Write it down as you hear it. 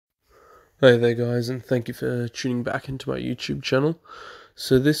Hey there guys, and thank you for tuning back into my YouTube channel.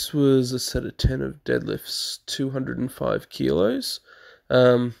 So this was a set of 10 of deadlifts, 205 kilos,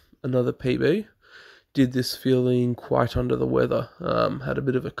 another PB. Did this feeling quite under the weather, had a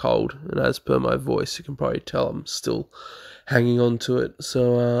bit of a cold, and as per my voice you can probably tell I'm still hanging on to it.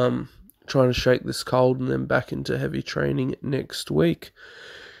 So trying to shake this cold and then back into heavy training next week.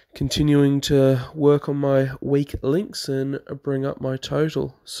 Continuing to work on my weak links and bring up my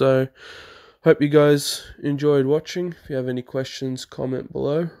total. So hope you guys enjoyed watching. If you have any questions, comment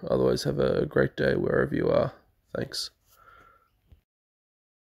below. Otherwise, have a great day wherever you are. Thanks.